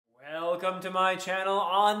welcome to my channel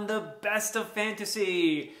on the best of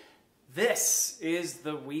fantasy. This is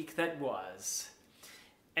the week that was.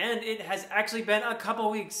 And it has actually been a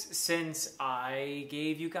couple weeks since I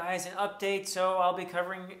gave you guys an update, so I'll be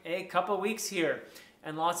covering a couple weeks here.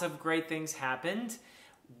 And lots of great things happened.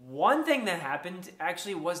 One thing that happened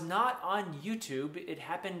actually was not on YouTube. It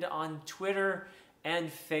happened on Twitter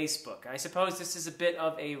and Facebook. I suppose this is a bit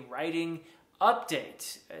of a writing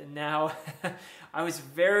update. Now, I was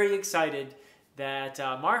very excited that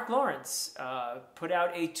Mark Lawrence put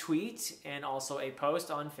out a tweet and also a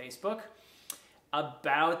post on Facebook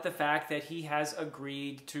about the fact that he has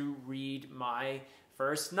agreed to read my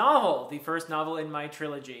first novel, the first novel in my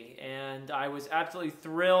trilogy. And I was absolutely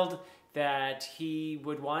thrilled that he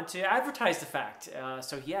would want to advertise the fact.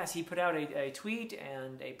 So yes, he put out a tweet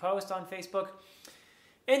and a post on Facebook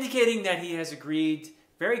indicating that he has agreed,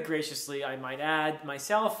 very graciously I might add,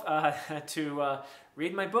 myself, to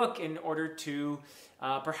read my book in order to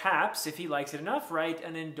perhaps, if he likes it enough, write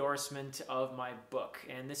an endorsement of my book.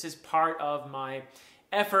 And this is part of my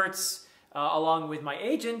efforts along with my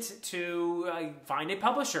agent to find a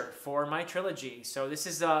publisher for my trilogy. So this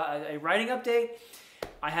is a writing update.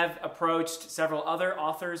 I have approached several other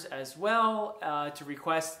authors as well to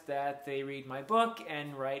request that they read my book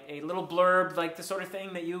and write a little blurb, like the sort of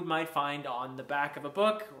thing that you might find on the back of a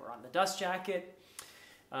book or on the dust jacket,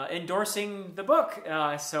 endorsing the book.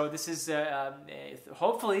 So this is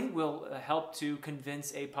hopefully will help to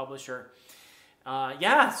convince a publisher.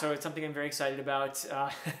 Yeah, so it's something I'm very excited about.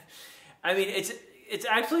 I mean, it's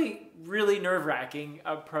actually really nerve-wracking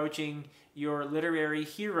approaching your literary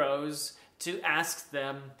heroes to ask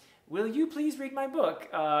them, will you please read my book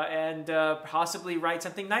and possibly write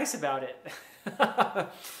something nice about it?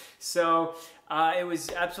 So it was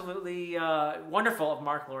absolutely wonderful of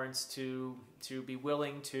Mark Lawrence to be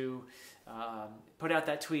willing to put out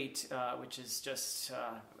that tweet, which is just,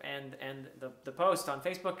 and the post on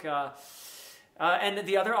Facebook. And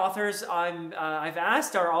the other authors I've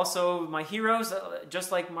asked are also my heroes,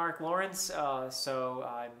 just like Mark Lawrence. So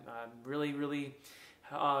I'm really...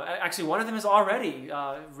 actually, one of them has already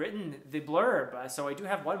written the blurb, so I do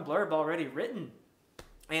have one blurb already written,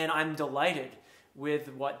 and I'm delighted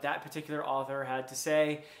with what that particular author had to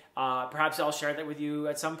say. Perhaps I'll share that with you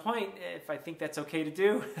at some point, if I think that's okay to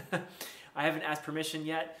do. I haven't asked permission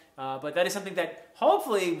yet, but that is something that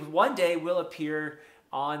hopefully one day will appear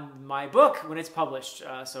on my book when it's published,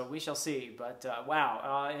 so we shall see. But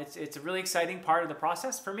wow, it's a really exciting part of the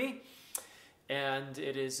process for me. And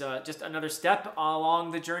it is just another step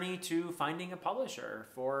along the journey to finding a publisher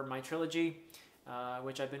for my trilogy,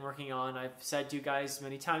 which I've been working on. I've said to you guys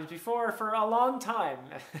many times before for a long time,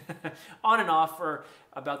 on and off for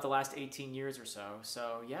about the last 18 years or so.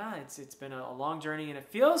 So yeah, it's been a long journey, and it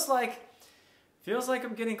feels like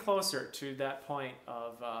I'm getting closer to that point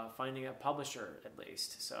of finding a publisher at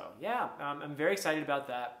least. So yeah, I'm very excited about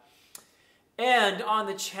that. And on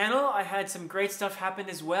the channel, I had some great stuff happen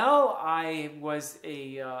as well. I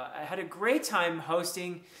had a great time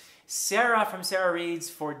hosting Sarah from Sarah Reads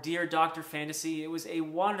for Dear Dr. Fantasy. It was a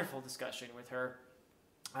wonderful discussion with her.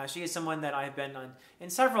 She is someone that I've been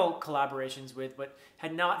in several collaborations with, but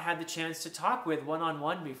had not had the chance to talk with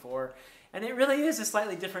one-on-one before. And it really is a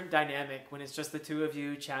slightly different dynamic when it's just the two of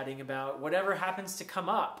you chatting about whatever happens to come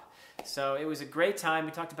up. So it was a great time.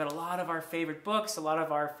 We talked about a lot of our favorite books, a lot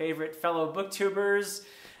of our favorite fellow booktubers,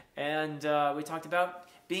 and we talked about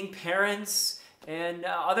being parents and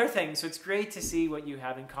other things. So it's great to see what you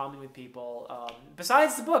have in common with people.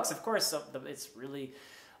 Besides the books, of course, it's really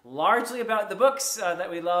largely about the books that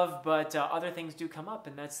we love, but other things do come up,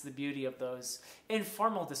 and that's the beauty of those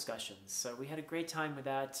informal discussions. So we had a great time with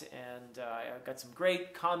that, and I got some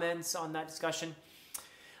great comments on that discussion.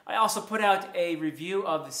 I also put out a review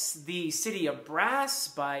of The City of Brass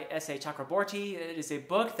by S.A. Chakraborty. It is a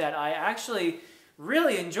book that I actually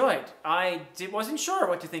really enjoyed. I wasn't sure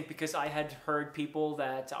what to think because I had heard people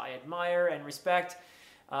that I admire and respect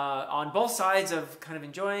on both sides of kind of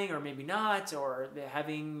enjoying or maybe not, or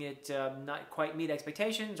having it not quite meet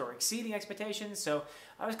expectations or exceeding expectations. So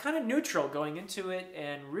I was kind of neutral going into it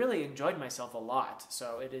and really enjoyed myself a lot.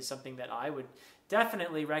 So it is something that I would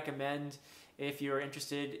definitely recommend if you're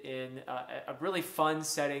interested in a really fun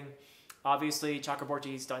setting. Obviously,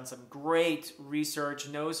 Chakraborty's done some great research,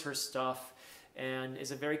 knows her stuff, and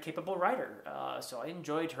is a very capable writer. So I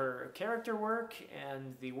enjoyed her character work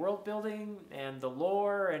and the world building and the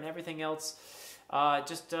lore and everything else.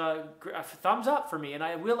 Just a thumbs up for me. And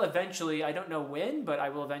I will eventually, I don't know when, but I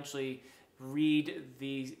will eventually read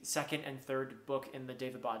the second and third book in the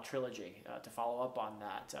Daevabad trilogy to follow up on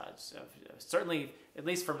that. Certainly, at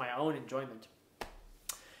least for my own enjoyment.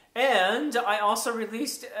 And I also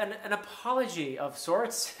released an apology of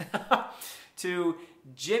sorts to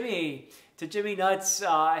Jimmy Nuts.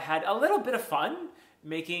 I had a little bit of fun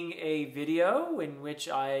making a video in which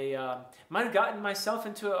I might have gotten myself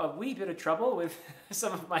into a wee bit of trouble with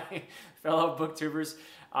some of my fellow booktubers.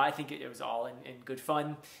 I think it was all in good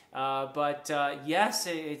fun. But yes,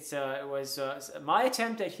 it was my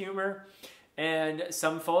attempt at humor, and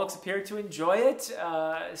some folks appeared to enjoy it.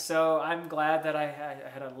 So I'm glad that I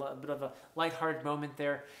had a bit of a lighthearted moment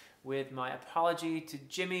there with my apology to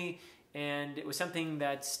Jimmy. And it was something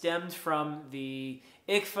that stemmed from the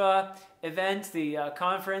ICFA event, the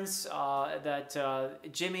conference that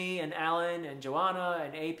Jimmy and Alan and Joanna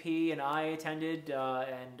and AP and I attended,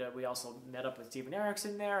 and we also met up with Stephen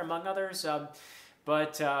Erickson there, among others.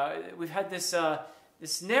 But we've had this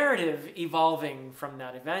this narrative evolving from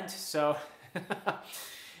that event. So,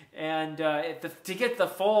 and to get the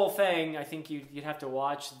full thing, I think you'd have to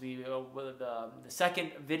watch the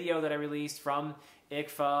second video that I released from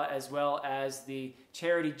ICFA, as well as the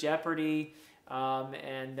Charity Jeopardy,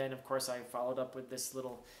 and then of course I followed up with this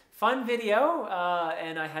little fun video,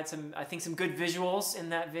 and I had some good visuals in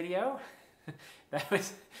that video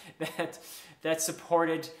that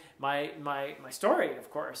supported my story, of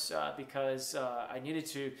course, because I needed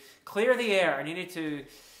to clear the air. I needed to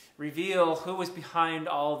reveal who was behind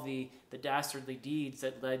all the dastardly deeds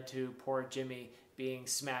that led to poor Jimmy being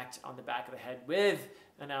smacked on the back of the head with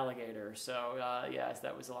an alligator. So yes,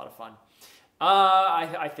 that was a lot of fun.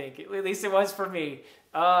 I think, at least it was for me.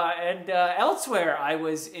 And elsewhere, I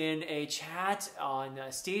was in a chat on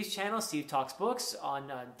Steve's channel, Steve Talks Books,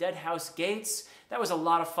 on Dead House Gates. That was a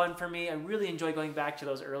lot of fun for me. I really enjoy going back to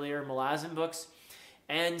those earlier Malazan books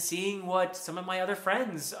and seeing what some of my other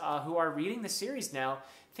friends who are reading the series now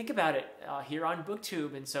think about it here on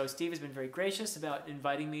BookTube. And so Steve has been very gracious about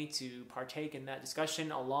inviting me to partake in that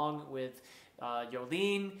discussion, along with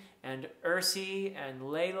Yolene and Ursi and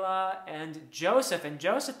Layla and Joseph. And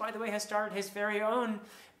Joseph, by the way, has started his very own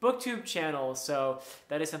BookTube channel, so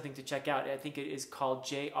that is something to check out. I think it is called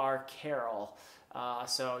J.R. Carroll.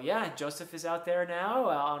 So yeah, Joseph is out there now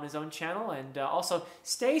on his own channel, and also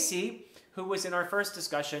Stacy, who was in our first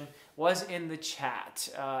discussion, was in the chat.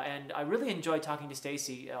 And I really enjoyed talking to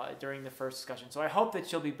Stacy during the first discussion, so I hope that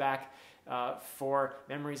she'll be back for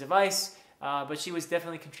Memories of Ice. But she was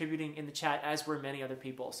definitely contributing in the chat, as were many other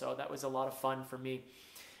people. So that was a lot of fun for me,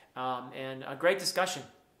 and a great discussion.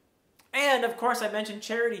 And of course, I mentioned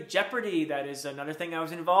Charity Jeopardy. That is another thing I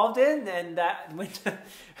was involved in, and that went.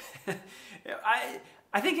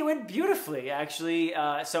 I think it went beautifully, actually.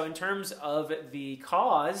 So in terms of the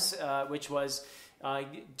cause, which was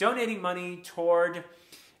donating money toward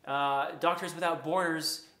Doctors Without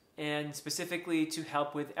Borders, and specifically to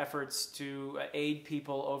help with efforts to aid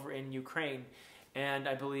people over in Ukraine. And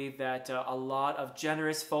I believe that a lot of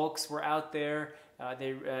generous folks were out there.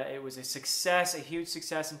 It was a success, a huge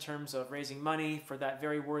success in terms of raising money for that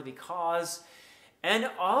very worthy cause. And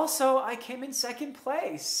also, I came in second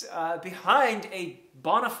place behind a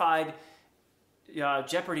bona fide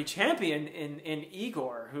Jeopardy champion in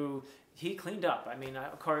Igor, who he cleaned up. I mean,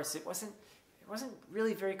 of course, it wasn't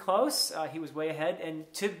really very close. He was way ahead. And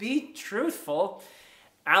to be truthful,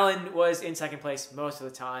 Alan was in second place most of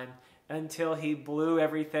the time until he blew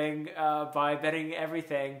everything by betting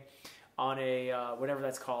everything on a, whatever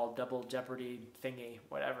that's called, double Jeopardy thingy,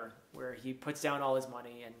 whatever, where he puts down all his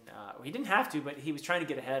money. And he didn't have to, but he was trying to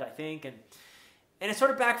get ahead, I think. And it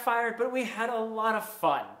sort of backfired, but we had a lot of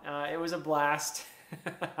fun. It was a blast.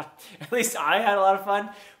 At least I had a lot of fun.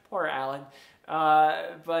 Poor Alan.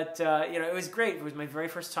 But you know, it was great. It was my very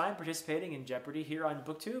first time participating in Jeopardy here on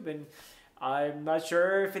BookTube, and I'm not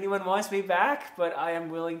sure if anyone wants me back, but I am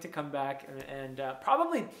willing to come back and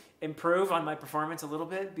probably improve on my performance a little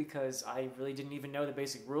bit, because I really didn't even know the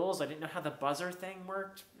basic rules. I didn't know how the buzzer thing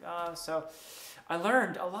worked, so I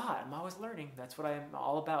learned a lot. I'm always learning. That's what I'm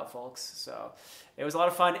all about, folks. So it was a lot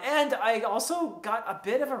of fun, and I also got a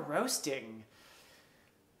bit of a roasting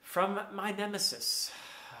from my nemesis,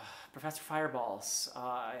 Professor Fireballs.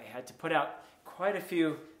 I had to put out quite a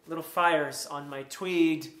few little fires on my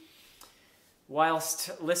tweed whilst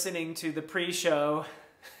listening to the pre-show,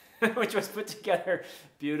 which was put together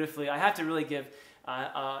beautifully. I have to really give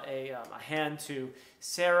a hand to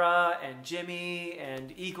Sarah and Jimmy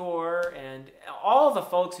and Igor and all the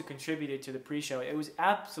folks who contributed to the pre-show. It was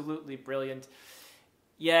absolutely brilliant.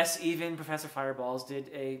 Yes, even Professor Fireballs did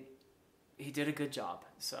a good job,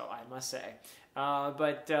 so I must say.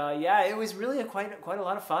 But yeah, it was really quite a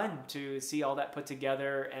lot of fun to see all that put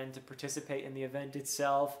together and to participate in the event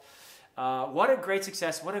itself. What a great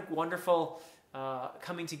success! What a wonderful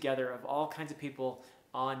coming together of all kinds of people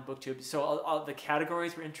on BookTube. So all the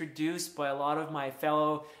categories were introduced by a lot of my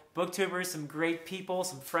fellow BookTubers, some great people,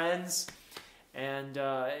 some friends, and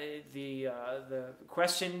the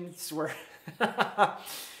questions were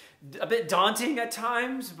a bit daunting at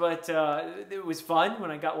times, but it was fun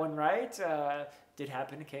when I got one right. Did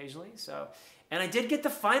happen occasionally. So, and I did get the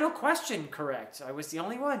final question correct. I was the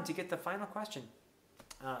only one to get the final question.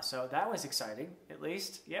 So that was exciting, at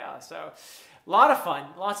least. Yeah, so a lot of fun,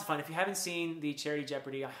 lots of fun. If you haven't seen the Charity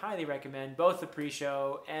Jeopardy, I highly recommend both the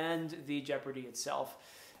pre-show and the Jeopardy itself.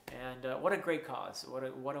 And what a great cause.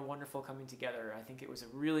 What a wonderful coming together. I think it was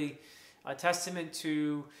a testament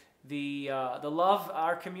to the love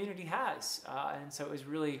our community has. And so it was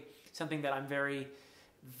really something that I'm very,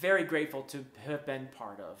 very grateful to have been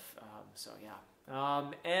part of. So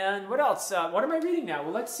yeah. And what else? What am I reading now?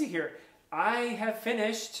 Well, let's see here. I have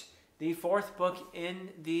finished the 4th book in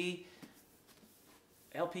the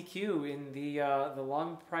LPQ, in the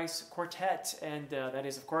Long Price Quartet, and that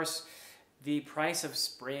is, of course, The Price of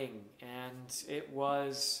Spring. And it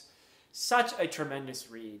was such a tremendous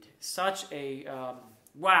read. Such a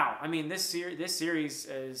wow! I mean, this series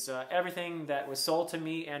is everything that was sold to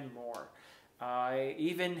me and more. I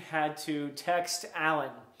even had to text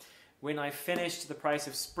Alan when I finished The Price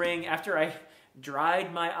of Spring. After I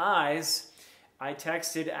dried my eyes, I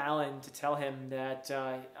texted Alan to tell him that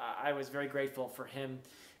I was very grateful for him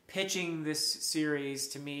pitching this series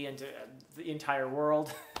to me and to the entire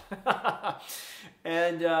world.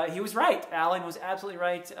 And he was right. Alan was absolutely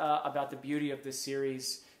right about the beauty of this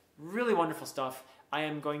series. Really wonderful stuff. I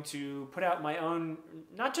am going to put out my own,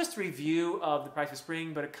 not just review of The Price of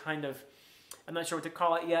Spring, but a kind of, I'm not sure what to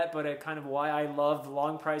call it yet, but a kind of why I love the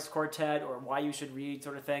Long Price Quartet, or why you should read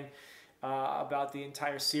sort of thing, about the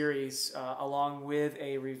entire series, along with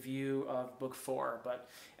a review of book 4.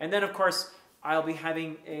 And then, of course, I'll be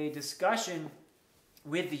having a discussion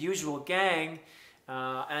with the usual gang,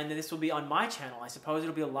 and this will be on my channel. I suppose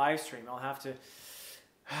it'll be a live stream. I'll have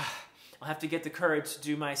to get the courage to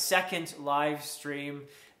do my second live stream.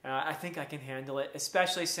 I think I can handle it,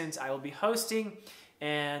 especially since I will be hosting,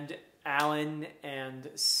 and Alan and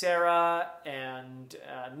Sarah and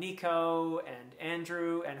Nico and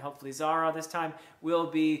Andrew and hopefully Zara this time will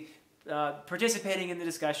be participating in the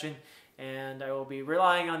discussion, and I will be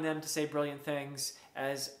relying on them to say brilliant things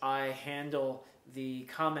as I handle the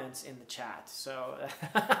comments in the chat. So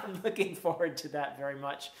I'm looking forward to that very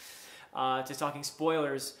much, to talking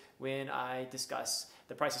spoilers when I discuss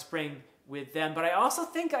The Price of Spring with them. But I also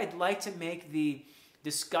think I'd like to make the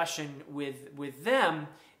discussion with them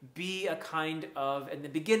be a kind of, in the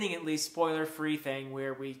beginning at least, spoiler-free thing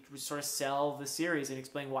where we sort of sell the series and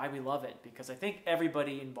explain why we love it, because I think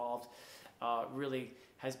everybody involved really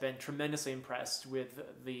has been tremendously impressed with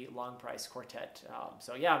the Long Price Quartet.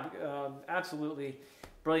 So yeah, absolutely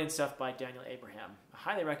brilliant stuff by Daniel Abraham. I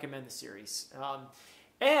highly recommend the series.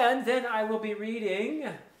 And then I will be reading,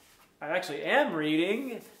 I actually am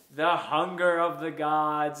reading, The Hunger of the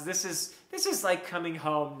Gods. This is like coming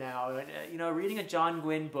home now. You know, reading a John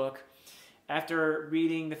Gwynne book after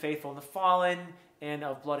reading The Faithful and the Fallen and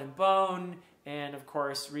Of Blood and Bone, and of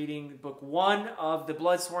course reading book 1 of the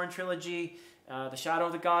Bloodsworn trilogy, The Shadow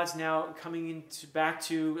of the Gods, now coming back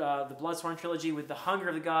to the Bloodsworn trilogy with The Hunger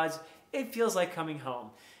of the Gods. It feels like coming home.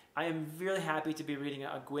 I am really happy to be reading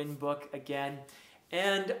a Gwynne book again.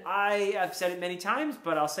 And I have said it many times,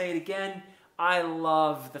 but I'll say it again. I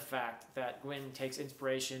love the fact that Gwynne takes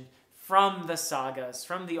inspiration from the sagas,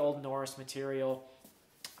 from the Old Norse material,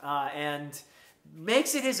 and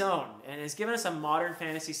makes it his own, and has given us a modern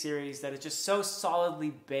fantasy series that is just so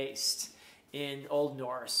solidly based in Old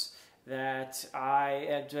Norse that I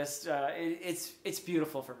am just, it's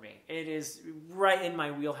beautiful for me. It is right in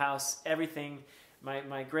my wheelhouse. Everything,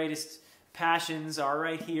 my greatest passions are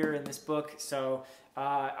right here in this book, so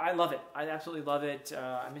I love it. I absolutely love it.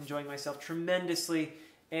 I'm enjoying myself tremendously,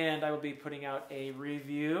 and I will be putting out a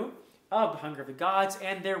review of Hunger of the Gods,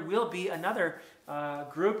 and there will be another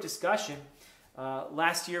group discussion.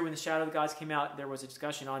 Last year when The Shadow of the Gods came out, there was a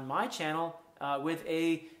discussion on my channel with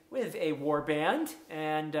a war band,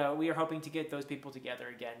 and we are hoping to get those people together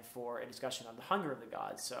again for a discussion on The Hunger of the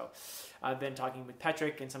Gods. So I've been talking with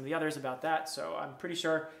Patrick and some of the others about that, so I'm pretty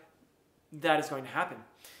sure that is going to happen.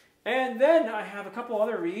 And then I have a couple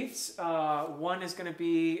other reads. One is going to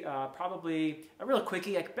be probably a real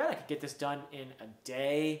quickie. I bet I could get this done in a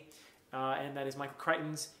day. And that is Michael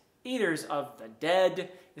Crichton's Eaters of the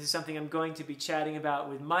Dead. This is something I'm going to be chatting about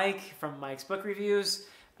with Mike from Mike's Book Reviews.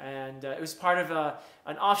 And it was part of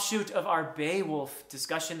an offshoot of our Beowulf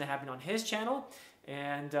discussion that happened on his channel.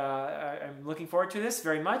 And I'm looking forward to this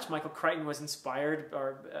very much. Michael Crichton was inspired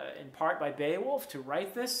in part by Beowulf to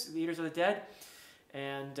write this, The Eaters of the Dead.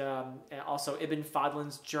 And also Ibn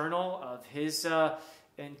Fadlan's journal of his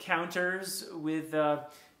encounters with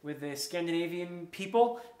the Scandinavian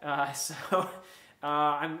people.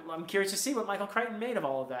 I'm curious to see what Michael Crichton made of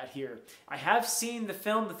all of that here. I have seen the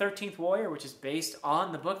film The 13th Warrior, which is based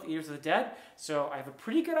on the book The Eaters of the Dead, so I have a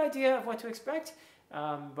pretty good idea of what to expect.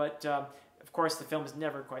 But of course, the film is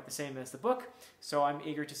never quite the same as the book, so I'm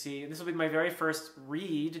eager to see. And this will be my very first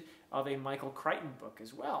read of a Michael Crichton book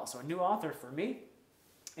as well, so a new author for me.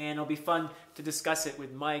 And it'll be fun to discuss it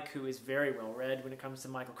with Mike, who is very well read when it comes to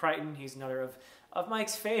Michael Crichton. He's another of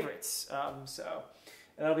Mike's favorites, so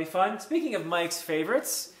that'll be fun. Speaking of Mike's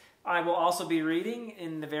favorites, I will also be reading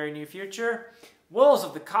in the very near future Wolves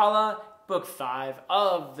of the Kala, Book 5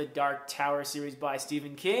 of the Dark Tower series by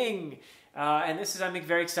Stephen King. And this is I'm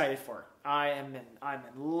very excited for. I'm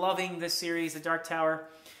loving this series, The Dark Tower.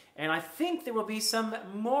 And I think there will be some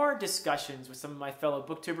more discussions with some of my fellow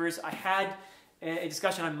booktubers. I had a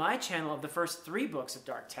discussion on my channel of the first 3 books of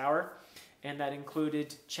Dark Tower, and that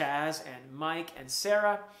included Chaz and Mike and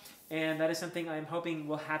Sarah. And that is something I'm hoping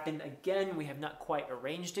will happen again. We have not quite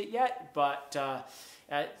arranged it yet, but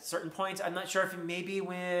at certain points, I'm not sure if maybe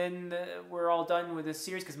when we're all done with this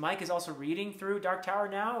series, because Mike is also reading through Dark Tower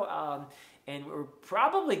now, and we're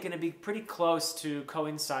probably going to be pretty close to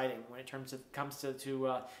coinciding when it comes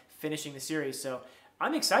to finishing the series. So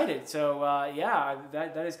I'm excited. So yeah,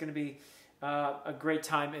 that is going to be a great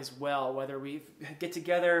time as well, whether we get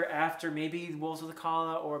together after maybe Wolves of the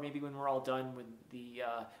Kala or maybe when we're all done with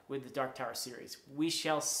the Dark Tower series. We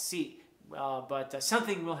shall see, but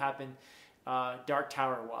something will happen Dark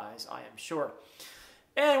Tower wise, I am sure.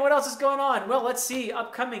 And what else is going on? Well, let's see.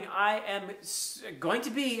 Upcoming, I am going to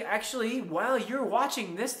be, actually, while you're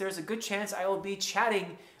watching this, there's a good chance I will be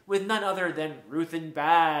chatting with none other than Ruthin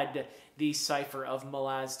Bad, the Cipher of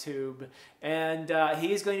Malaztub. And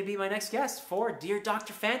he is going to be my next guest for Dear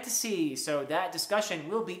Dr. Fantasy. So that discussion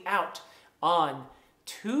will be out on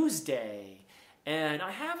Tuesday. And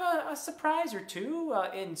I have a surprise or two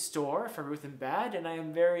in store for Ruthin Bad, and I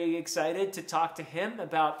am very excited to talk to him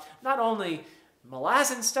about not only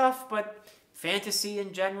Malazan stuff, but fantasy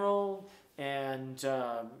in general, and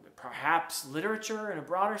perhaps literature in a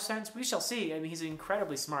broader sense. We shall see. I mean, he's an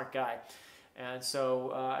incredibly smart guy. And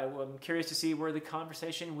so I'm curious to see where the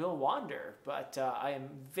conversation will wander. But I am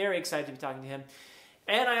very excited to be talking to him.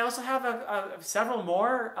 And I also have several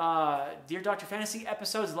more Dear Dr. Fantasy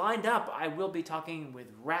episodes lined up. I will be talking with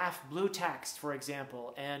Raph Bluetext, for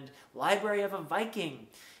example, and Library of a Viking.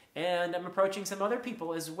 And I'm approaching some other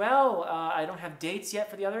people as well. I don't have dates yet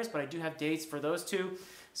for the others, but I do have dates for those two.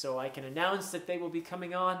 So I can announce that they will be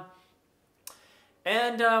coming on.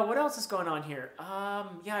 And what else is going on here?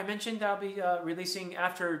 Yeah, I mentioned I'll be releasing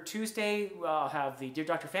after Tuesday. I'll have the Dear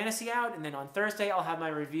Dr. Fantasy out. And then on Thursday, I'll have my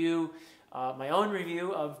review, my own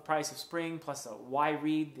review of Price of Spring, plus a Why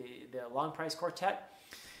Read, the Long Price Quartet.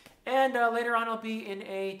 And later on, I'll be in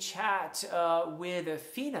a chat with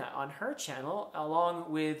Fina on her channel,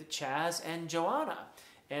 along with Chaz and Joanna.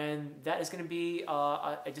 And that is going to be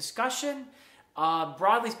a discussion,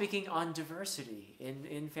 broadly speaking, on diversity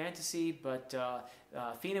in fantasy. But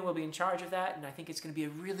Fina will be in charge of that, and I think it's going to be a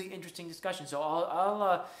really interesting discussion. So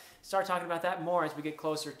I'll start talking about that more as we get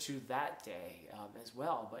closer to that day as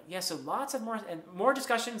well. But yeah, so lots of more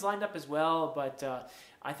discussions lined up as well. But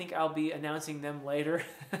I think I'll be announcing them later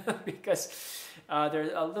because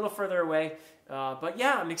they're a little further away. But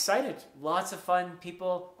yeah, I'm excited. Lots of fun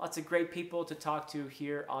people, lots of great people to talk to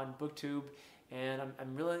here on BookTube. And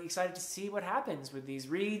I'm really excited to see what happens with these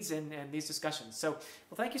reads and these discussions. So,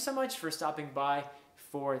 well, thank you so much for stopping by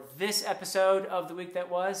for this episode of The Week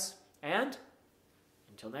That Was. And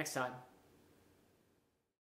until next time.